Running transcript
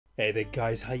Hey there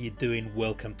guys, how you doing?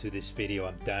 Welcome to this video.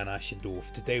 I'm Dan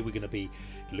Ashendorf. Today we're going to be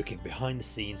looking behind the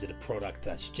scenes at a product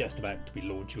that's just about to be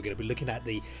launched. We're going to be looking at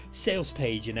the sales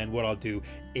page, and then what I'll do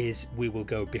is we will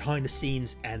go behind the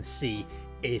scenes and see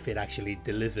if it actually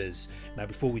delivers. Now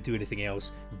before we do anything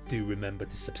else, do remember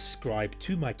to subscribe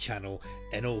to my channel,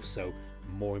 and also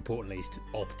more importantly is to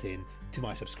opt in to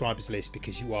my subscribers list,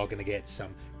 because you are going to get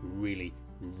some really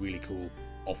cool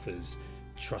offers.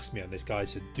 Trust me on this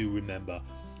guys, so do remember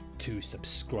to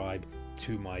subscribe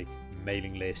to my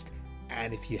mailing list.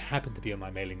 And if you happen to be on my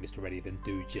mailing list already, then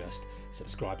do just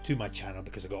subscribe to my channel,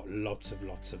 because I've got lots of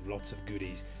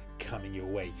goodies coming your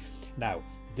way. Now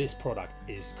this product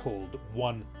is called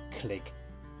One Click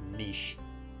Niche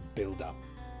Builder,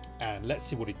 and let's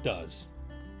see what it does.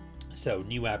 So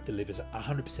new app delivers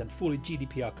 100% fully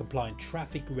GDPR compliant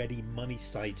traffic ready money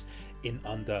sites in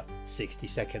under 60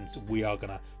 seconds. We are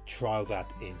gonna trial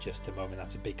that in just a moment.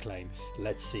 That's a big claim.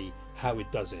 Let's see how it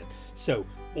does it. So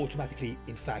automatically,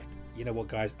 in fact, you know what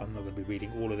guys, I'm not gonna be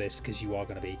reading all of this because you are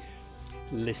gonna be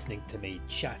listening to me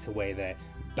chat away there,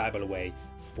 babble away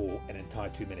for an entire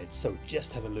 2 minutes. So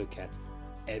just have a look at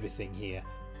everything here,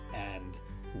 and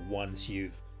once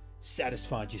you've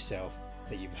satisfied yourself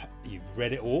that you've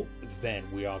read it all, then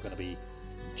we are going to be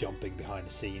jumping behind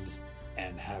the scenes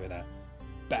and having a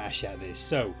bash at this.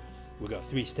 So we've got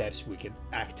 3 steps. We can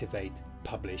activate,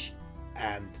 publish,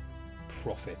 and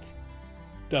profit.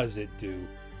 Does it do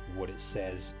what it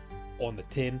says on the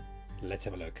tin? Let's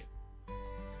have a look.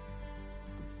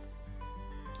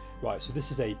 Right, so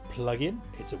this is a plugin.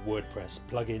 It's a WordPress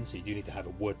plugin, so you do need to have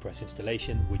a WordPress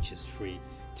installation, which is free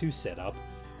to set up.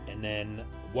 And then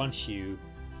once you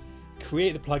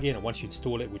create the plugin, and once you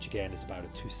install it, which again is about a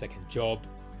 2-second job,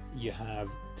 you have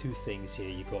 2 things here.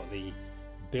 You've got the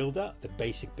builder, the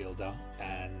basic builder,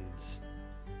 and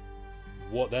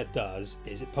what that does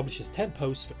is it publishes 10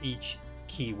 posts for each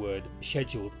keyword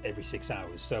scheduled every 6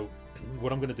 hours. So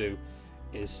what I'm going to do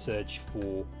is search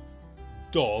for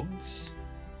dogs.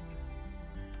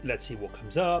 Let's see what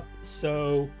comes up.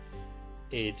 So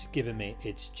it's given me,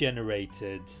 it's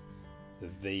generated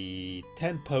the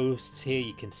 10 posts here.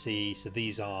 You can see, so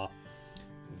these are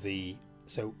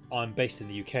so I'm based in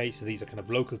the UK, so these are kind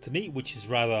of local to me, which is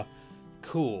rather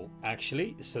cool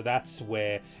actually. So that's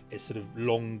where it's sort of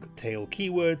long tail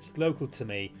keywords local to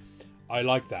me. I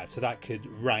like that. So that could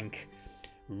rank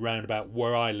round about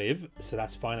where I live, so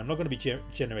that's fine. I'm not going to be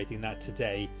generating that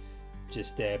today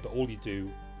just there, but all you do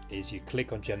is you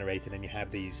click on generate, and then you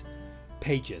have these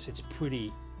pages. It's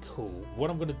pretty cool. What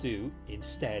I'm going to do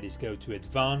instead is go to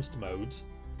advanced modes,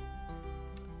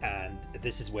 and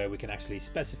this is where we can actually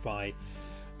specify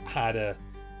how to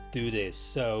do this.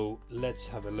 So let's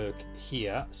have a look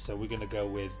here. So we're going to go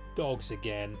with dogs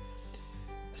again.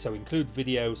 So include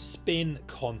video, spin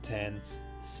content,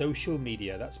 social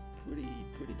media. That's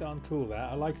pretty darn cool.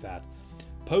 That I like that.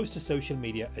 Post to social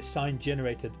media, assign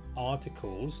generated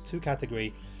articles to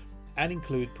category, and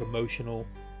include promotional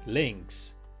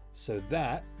links. So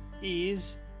that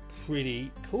is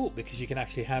pretty cool, because you can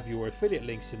actually have your affiliate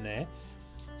links in there.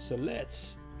 So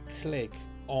let's click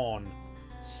on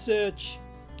search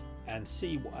and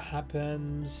see what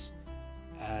happens.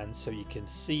 And so you can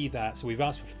see that, so we've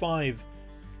asked for 5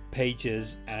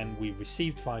 pages and we've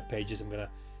received 5 pages. I'm going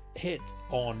to hit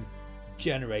on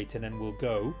generate, and then we'll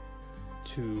go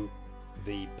to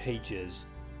the pages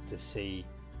to see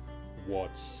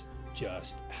what's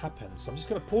just happened. So I'm just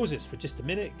going to pause this for just a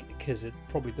minute, because it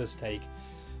probably does take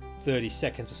 30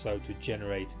 seconds or so to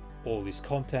generate all this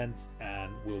content,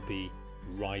 and we'll be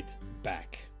right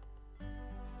back.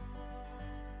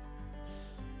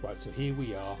 Right, so here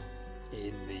we are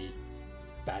in the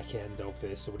back end of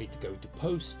this. So we need to go to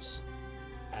posts,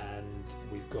 and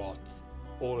we've got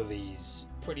all of these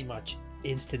pretty much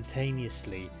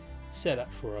instantaneously set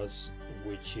up for us,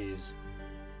 which is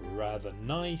rather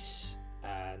nice.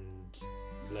 And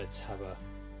let's have a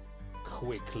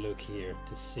quick look here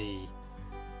to see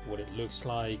what it looks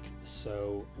like.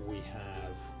 So we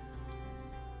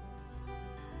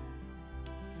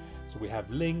have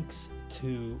links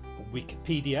to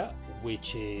Wikipedia,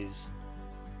 which is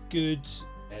good,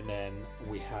 and then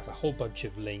we have a whole bunch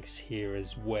of links here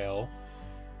as well,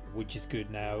 which is good.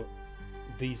 Now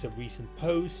these are recent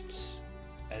posts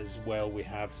as well. We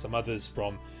have some others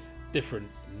from different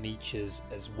niches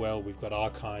as well. We've got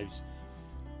archives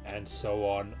and so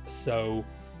on. So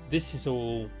this is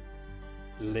all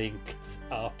linked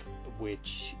up,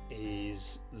 which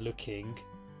is looking,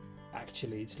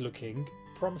 actually it's looking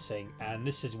promising. And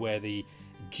this is where the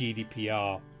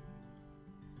GDPR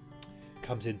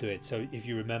comes into it. So if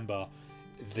you remember,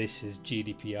 this is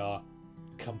GDPR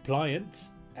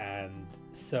compliant, and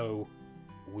so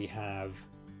we have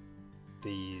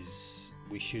these.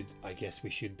 I guess we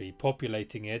should be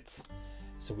populating it,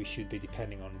 so we should be,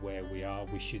 depending on where we are,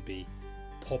 we should be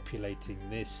populating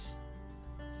this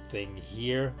thing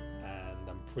here, and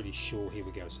I'm pretty sure, here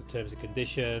we go, so terms and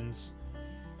conditions,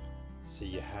 so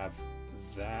you have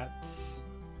that.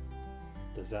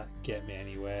 Does that get me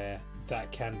anywhere?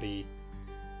 That can be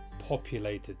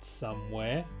populated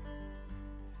somewhere,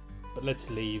 but let's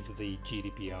leave the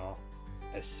GDPR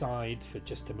aside for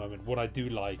just a moment. What I do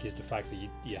like is the fact that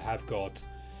you have got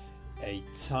a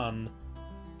ton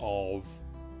of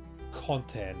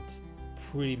content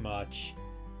pretty much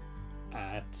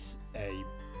at a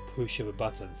push of a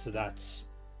button, so that's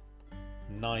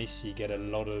nice. You get a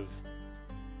lot of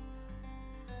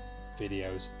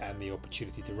videos and the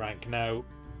opportunity to rank. Now,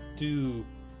 you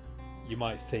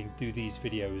might think, do these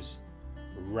videos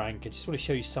rank? I just want to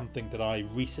show you something that I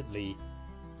recently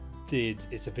did.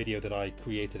 It's a video that I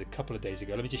created a couple of days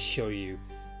ago. Let me just show you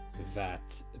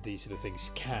that these sort of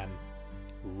things can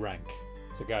rank.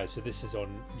 So guys, so this is on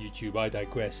YouTube. I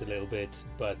digress a little bit,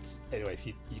 but anyway, if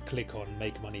you click on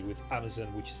make money with Amazon,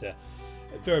 which is a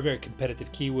very, very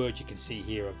competitive keyword, you can see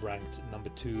here I've ranked number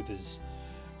 2. There's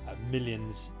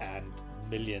millions and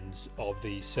millions of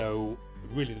these. So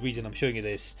really the reason I'm showing you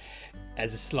this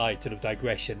as a slight sort of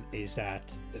digression is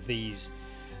that these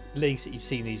links that you've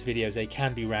seen in these videos, they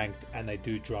can be ranked, and they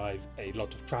do drive a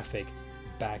lot of traffic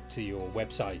back to your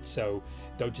website. So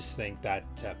don't just think that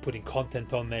putting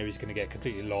content on there is going to get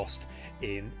completely lost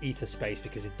in ether space,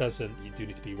 because it doesn't. You do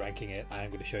need to be ranking it. I am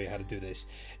going to show you how to do this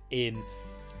in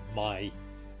my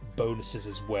bonuses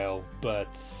as well, but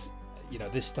you know,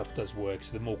 this stuff does work.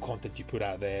 So the more content you put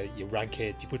out there, you rank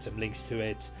it, you put some links to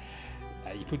it,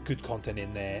 you put good content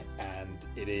in there, and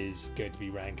it is going to be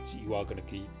ranked. You are going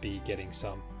to be getting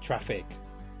some traffic.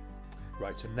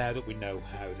 Right, so now that we know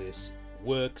how this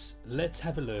works, let's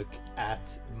have a look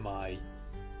at my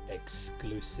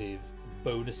exclusive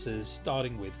bonuses,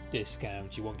 starting with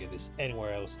discounts. You won't get this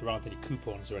anywhere else. There aren't any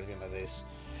coupons or anything like this,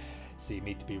 so you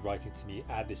need to be writing to me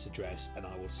at this address, and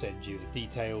I will send you the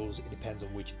details. It depends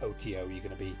on which OTO you're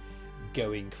going to be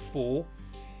going for.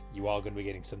 You are going to be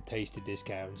getting some tasty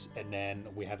discounts, and then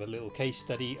we have a little case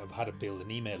study of how to build an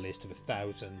email list of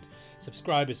 1,000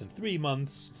 subscribers in 3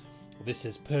 months. This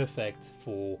is perfect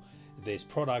for this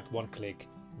product, one-click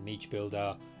niche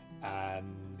builder.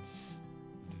 And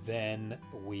then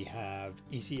we have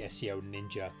Easy SEO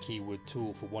Ninja keyword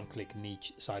tool for one-click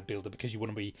niche site builder, because you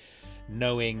want to be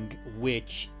knowing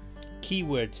which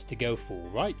keywords to go for,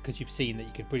 right? Because you've seen that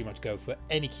you can pretty much go for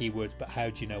any keywords, but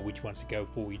how do you know which ones to go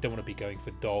for? You don't want to be going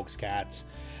for dogs, cats,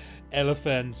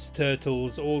 elephants,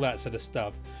 turtles, all that sort of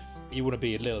stuff. You want to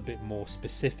be a little bit more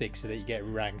specific so that you get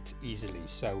ranked easily.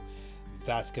 So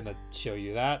that's going to show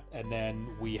you that. And then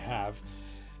we have,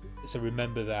 so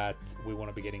remember that we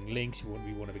want to be getting links,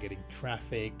 we want to be getting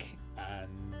traffic, and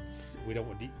we don't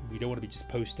want to be just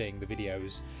posting the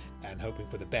videos and hoping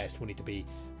for the best. We need to be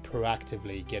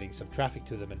proactively getting some traffic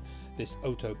to them, and this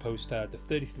auto poster, the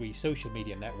 33 social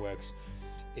media networks,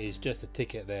 is just a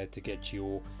ticket there to get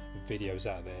your videos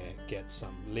out there, get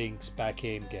some links back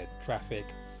in, get traffic.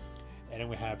 And then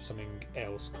we have something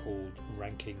else called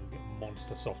Ranking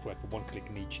Monster software for one-click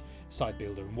niche site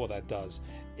builder, and what that does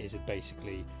is it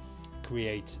basically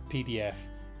creates PDF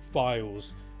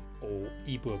files or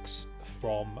ebooks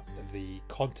from the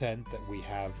content that we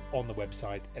have on the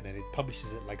website, and then it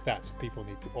publishes it like that, so people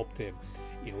need to opt in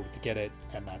order to get it.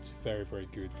 And that's very, very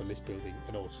good for list building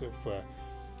and also for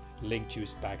link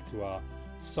juice back to our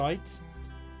site.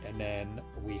 And then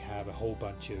we have a whole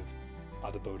bunch of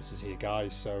other bonuses here,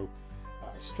 guys, so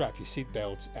strap your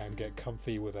seatbelts and get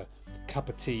comfy with a cup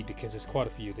of tea, because there's quite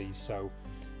a few of these. So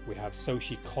we have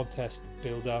Sochi Contest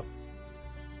Builder,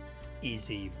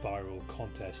 Easy Viral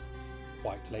Contest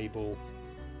White Label,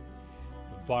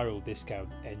 Viral Discount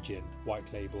Engine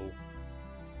White Label,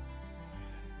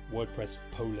 WordPress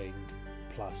Polling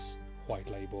Plus White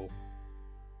Label,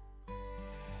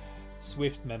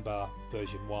 Swift Member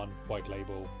version 1 White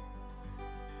Label,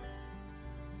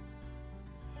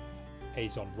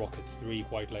 Azon Rocket 3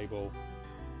 White Label,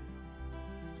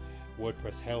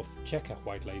 WordPress Health Checker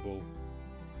White Label,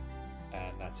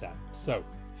 and that's that. So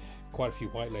quite a few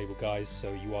white label, guys,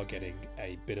 so you are getting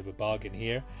a bit of a bargain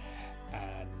here.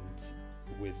 And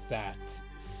with that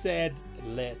said,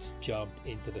 let's jump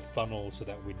into the funnel so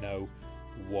that we know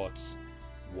what's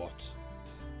what.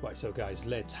 Right, so guys,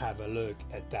 let's have a look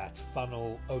at that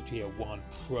funnel. OTO 1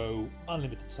 Pro,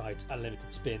 unlimited sites,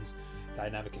 unlimited spins,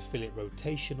 dynamic affiliate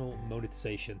rotational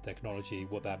monetization technology.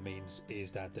 What that means is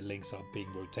that the links are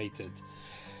being rotated.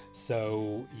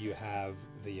 So you have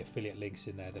the affiliate links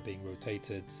in there, they're being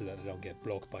rotated so that they don't get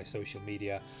blocked by social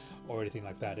media or anything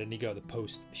like that. And you got the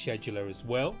post scheduler as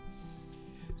well.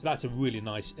 So that's a really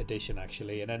nice addition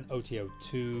actually. And then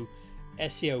OTO2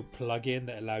 SEO plugin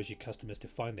that allows your customers to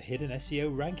find the hidden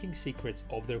SEO ranking secrets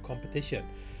of their competition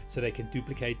so they can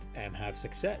duplicate and have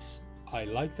success. I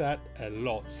like that a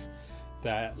lot.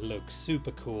 That looks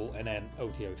super cool. And then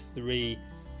OTO3,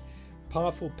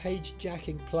 powerful page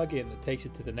jacking plugin that takes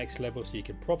it to the next level so you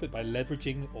can profit by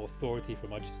leveraging authority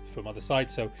from other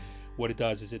sites. So what it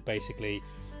does is it basically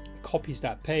copies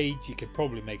that page. You can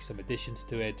probably make some additions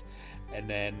to it, and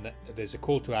then there's a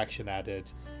call to action added,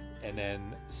 and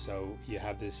then so you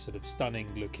have this sort of stunning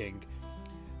looking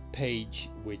page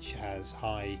which has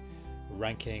high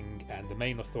ranking and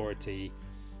domain authority,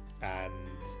 and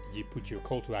you put your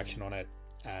call to action on it,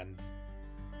 and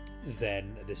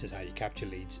then this is how you capture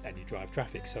leads and you drive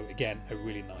traffic. So again, a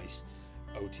really nice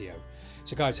OTO.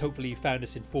 So guys, hopefully you found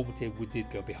this informative. We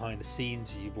did go behind the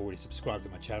scenes. You've already subscribed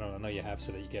to my channel, I know you have,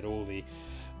 so that you get all the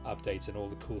updates and all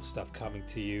the cool stuff coming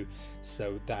to you.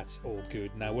 So that's all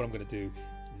good. Now what I'm going to do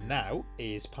now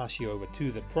is pass you over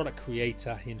to the product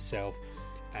creator himself,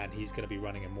 and he's going to be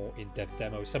running a more in-depth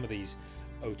demo. Some of these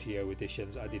OTO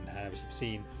additions I didn't have, as you've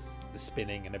seen, the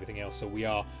spinning and everything else. So we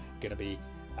are going to be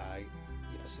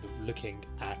sort of looking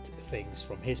at things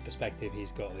from his perspective.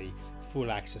 He's got the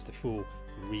full access, the full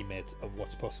remit of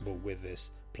what's possible with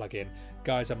this plugin.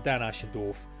 Guys, I'm Dan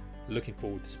Ashendorf. Looking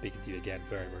forward to speaking to you again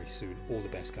very, very soon. All the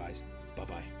best, guys.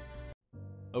 Bye-bye.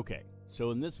 Okay,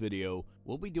 so in this video,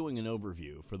 we'll be doing an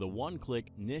overview for the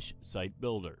one-click niche site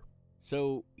builder.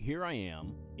 So here I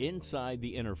am inside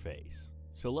the interface.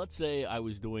 So let's say I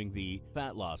was doing the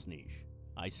fat loss niche.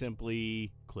 I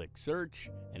simply click search,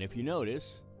 and if you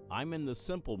notice, I'm in the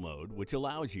simple mode, which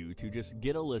allows you to just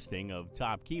get a listing of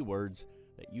top keywords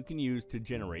that you can use to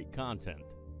generate content.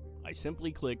 I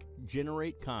simply click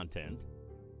generate content,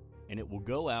 and it will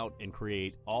go out and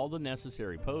create all the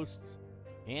necessary posts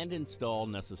and install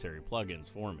necessary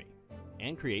plugins for me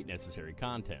and create necessary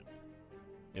content.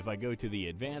 If I go to the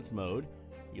advanced mode,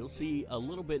 you'll see a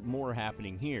little bit more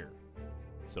happening here.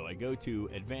 So I go to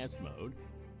advanced mode.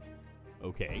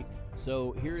 Okay,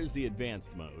 so here is the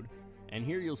advanced mode, and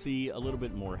here you'll see a little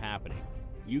bit more happening.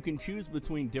 You can choose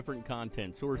between different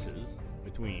content sources,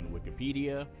 between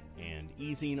Wikipedia and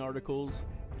e-zine articles.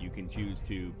 You can choose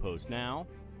to post now.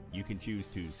 You can choose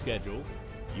to schedule.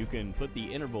 You can put the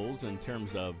intervals in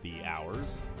terms of the hours,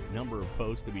 number of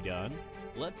posts to be done.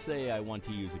 Let's say I want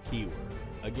to use a keyword.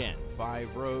 Again,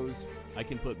 5 rows. I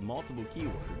can put multiple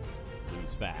keywords,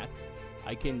 lose fat.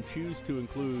 I can choose to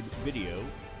include video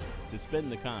to spin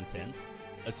the content,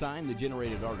 assign the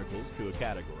generated articles to a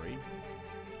category,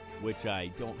 which I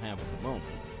don't have at the moment.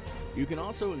 You can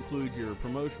also include your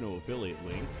promotional affiliate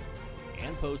links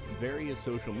and post various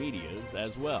social medias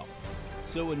as well.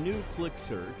 So a new click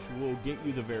search will get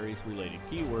you the various related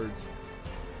keywords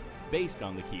based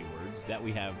on the keywords that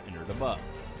we have entered above.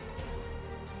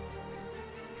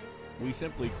 We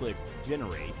simply click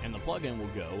generate, and the plugin will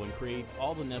go and create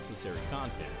all the necessary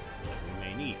content that we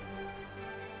may need,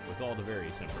 with all the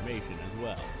various information as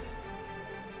well.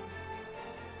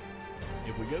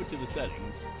 If we go to the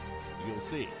settings, you'll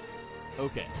see.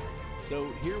 Okay, so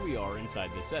here we are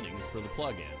inside the settings for the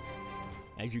plugin.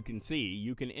 As you can see,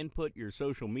 you can input your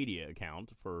social media account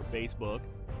for Facebook,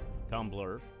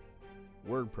 Tumblr,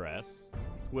 WordPress,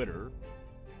 Twitter,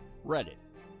 Reddit,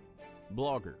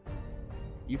 Blogger.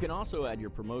 You can also add your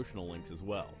promotional links as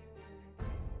well.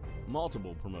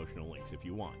 Multiple promotional links if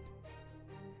you want.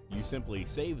 You simply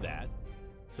save that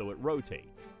so it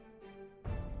rotates.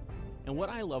 And what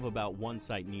I love about One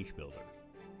Site Niche Builder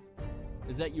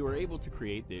is that you are able to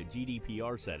create the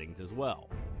GDPR settings as well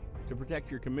to protect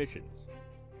your commissions.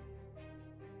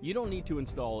 You don't need to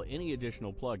install any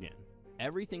additional plugin.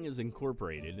 Everything is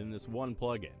incorporated in this one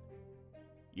plugin.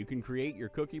 You can create your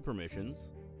cookie permissions,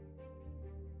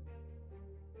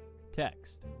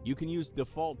 text. You can use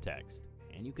default text,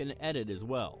 and you can edit as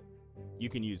well. You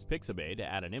can use Pixabay to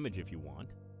add an image if you want.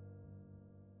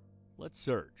 Let's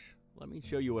search. Let me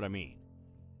show you what I mean.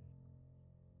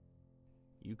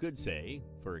 You could say,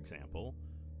 for example,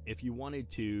 if you wanted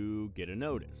to get a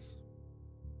notice,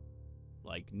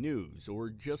 like news or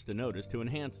just a notice to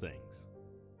enhance things.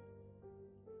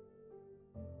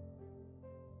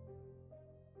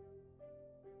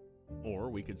 Or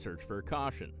we could search for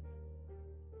caution.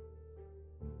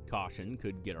 Caution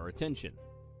could get our attention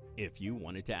if you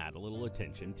wanted to add a little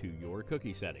attention to your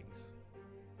cookie settings.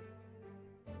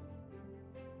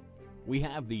 We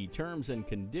have the terms and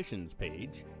conditions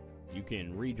page. You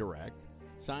can redirect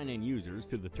sign-in users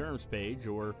to the terms page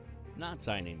or not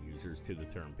sign-in users to the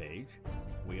term page.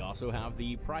 We also have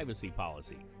the privacy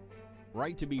policy,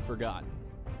 right to be forgotten,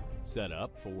 set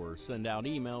up for send out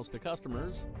emails to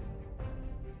customers,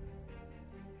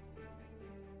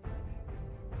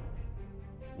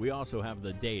 we also have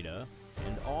the data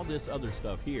and all this other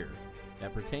stuff here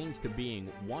that pertains to being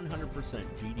 100%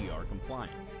 GDR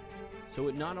compliant. So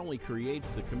it not only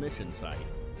creates the commission site,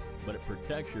 but it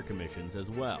protects your commissions as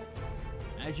well.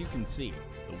 As you can see,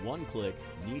 the one-click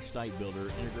niche site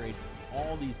builder integrates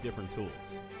all these different tools.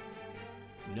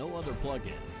 No other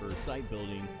plugin for site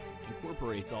building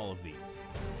incorporates all of these.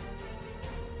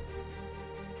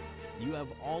 You have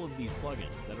all of these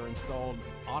plugins that are installed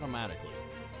automatically.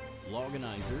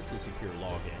 Loginizer to secure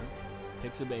login,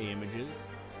 Pixabay Images,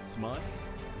 Smush,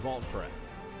 WordPress,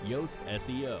 Yoast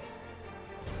SEO,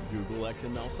 Google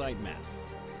XML Sitemaps,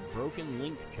 Broken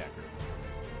Link Checker.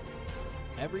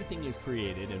 Everything is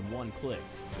created in one click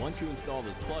once you install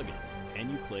this plugin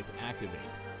and you click Activate.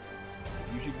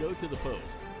 If you should go to the post,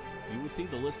 you will see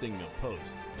the listing of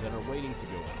posts that are waiting to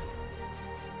go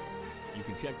out. You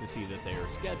can check to see that they are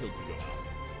scheduled to go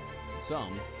out.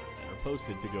 Some that are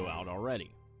posted to go out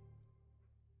already.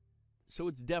 So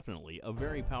it's definitely a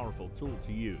very powerful tool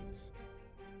to use.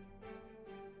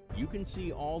 You can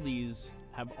see all these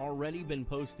have already been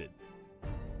posted.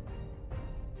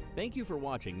 Thank you for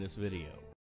watching this video.